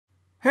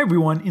Hey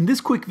everyone, in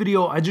this quick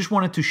video, I just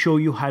wanted to show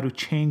you how to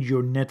change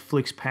your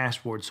Netflix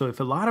password. So if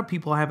a lot of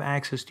people have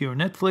access to your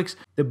Netflix,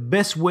 the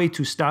best way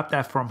to stop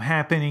that from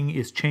happening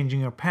is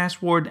changing your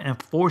password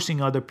and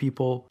forcing other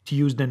people to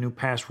use the new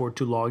password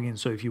to log in.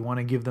 So if you want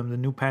to give them the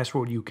new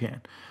password, you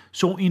can.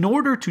 So in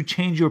order to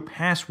change your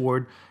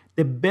password,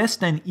 the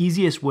best and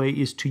easiest way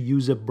is to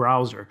use a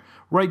browser.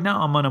 Right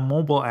now, I'm on a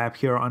mobile app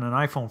here on an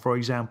iPhone, for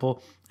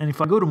example, and if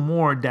I go to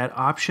more, that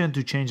option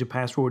to change the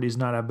password is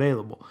not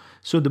available.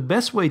 So the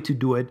best way to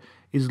do it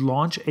is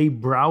launch a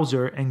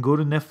browser and go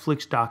to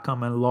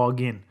netflix.com and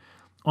log in.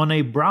 On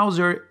a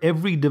browser,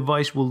 every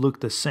device will look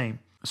the same.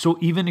 So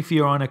even if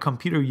you're on a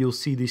computer, you'll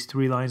see these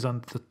three lines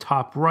on the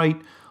top right.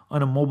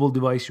 On a mobile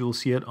device, you'll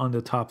see it on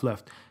the top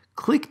left.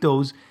 Click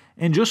those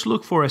and just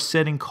look for a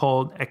setting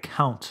called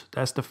account.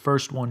 That's the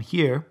first one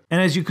here.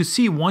 And as you can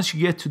see, once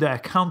you get to the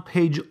account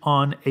page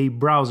on a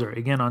browser,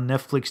 again on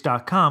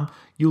netflix.com,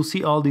 you'll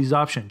see all these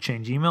options: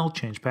 change email,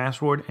 change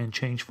password, and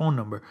change phone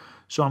number.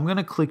 So I'm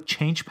gonna click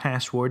change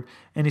password,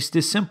 and it's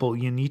this simple.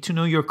 You need to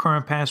know your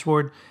current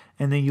password,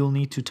 and then you'll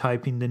need to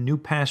type in the new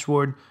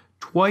password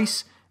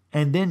twice,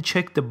 and then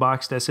check the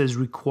box that says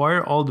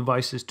require all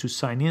devices to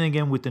sign in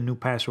again with the new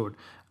password.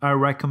 I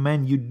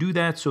recommend you do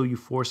that so you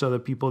force other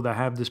people that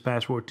have this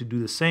password to do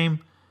the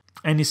same.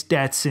 And it's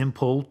that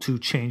simple to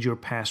change your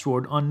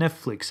password on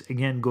Netflix.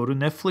 Again, go to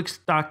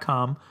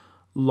netflix.com,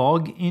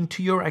 log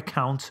into your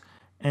account,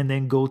 and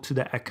then go to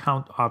the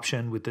account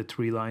option with the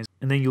three lines.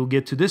 And then you'll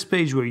get to this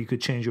page where you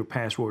could change your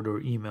password or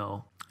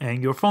email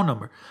and your phone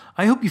number.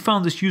 I hope you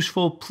found this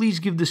useful. Please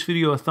give this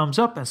video a thumbs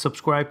up and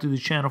subscribe to the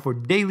channel for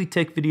daily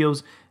tech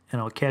videos,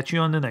 and I'll catch you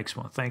on the next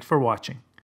one. Thanks for watching.